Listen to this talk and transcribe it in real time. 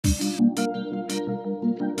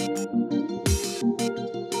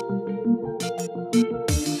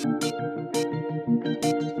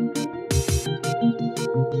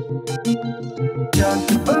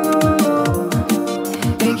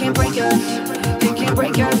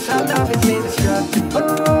break us, our love is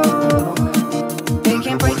indestructible. They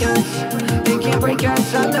can't break us, they can't break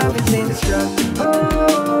us, our love is indestructible.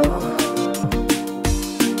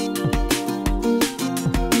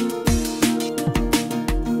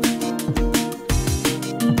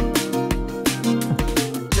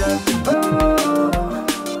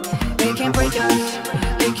 They can't break us,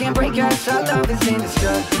 they can't break us, our love is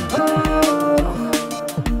indestructible.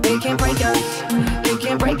 They can't break us, they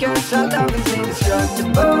can't break us, our love is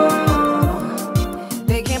indestructible.